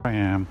I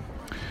am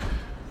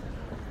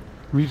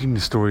reading the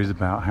stories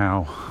about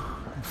how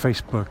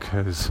Facebook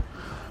has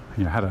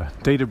had a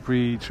data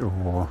breach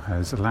or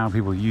has allowed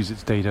people to use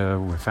its data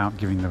without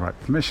giving the right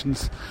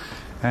permissions,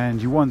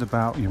 and you wonder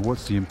about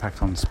what's the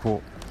impact on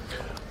sport.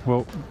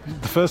 Well,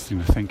 the first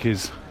thing to think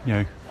is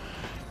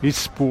is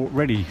sport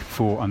ready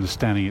for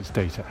understanding its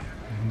data?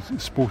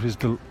 Sport is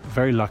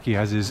very lucky,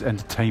 as is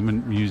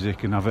entertainment,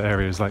 music and other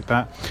areas like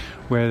that,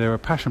 where they're a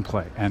passion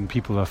play and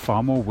people are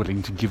far more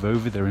willing to give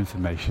over their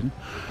information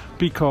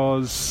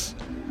because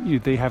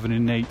they have an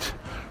innate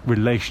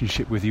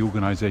relationship with the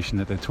organization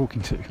that they're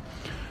talking to.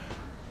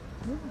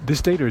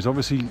 This data is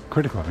obviously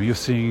critical. I mean, you're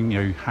seeing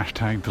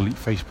hashtag delete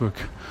Facebook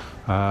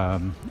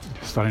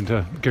starting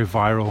to go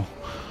viral.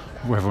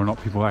 Whether or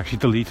not people actually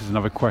delete is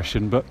another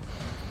question, but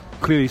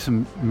clearly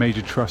some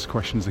major trust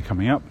questions are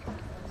coming up.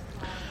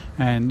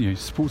 And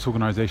sports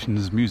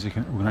organizations, music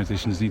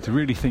organizations need to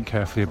really think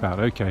carefully about,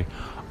 okay,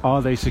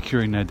 are they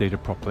securing their data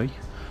properly?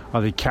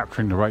 Are they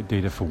capturing the right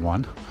data for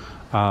one?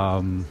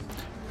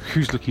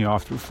 Who's looking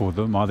after it for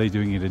them? Are they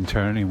doing it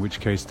internally? In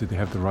which case, do they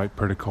have the right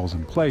protocols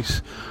in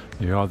place?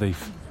 Are they,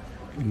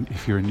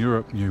 if you're in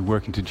Europe,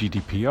 working to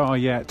GDPR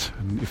yet?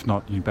 And if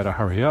not, you better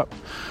hurry up.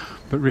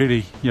 But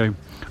really,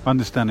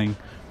 understanding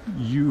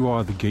you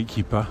are the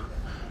gatekeeper.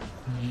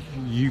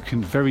 You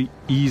can very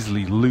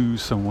easily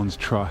lose someone's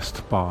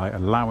trust by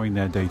allowing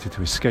their data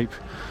to escape.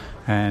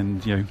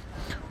 And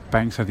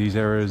banks have these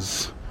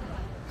errors,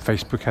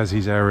 Facebook has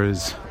these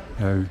errors.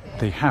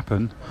 They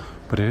happen,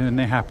 but when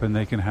they happen,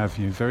 they can have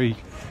very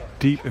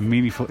deep and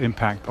meaningful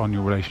impact on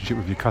your relationship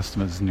with your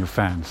customers and your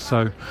fans.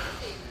 So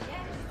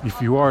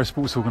if you are a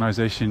sports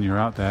organization, you're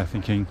out there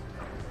thinking,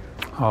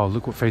 oh,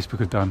 look what Facebook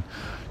have done,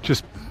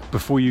 just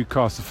before you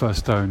cast the first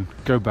stone,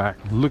 go back,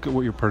 look at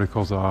what your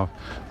protocols are,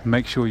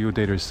 make sure your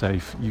data is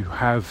safe. You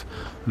have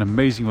an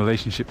amazing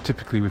relationship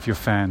typically with your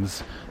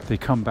fans. They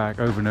come back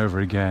over and over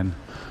again.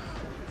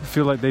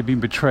 Feel like they've been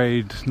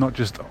betrayed, not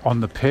just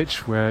on the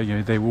pitch where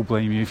they will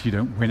blame you if you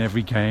don't win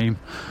every game,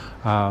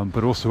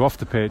 but also off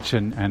the pitch,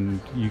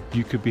 and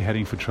you could be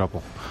heading for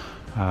trouble.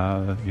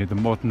 The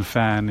modern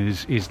fan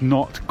is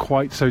not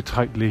quite so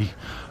tightly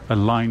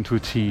aligned to a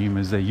team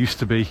as they used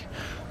to be.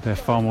 They're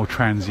far more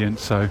transient,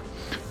 so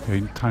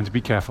time to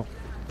be careful.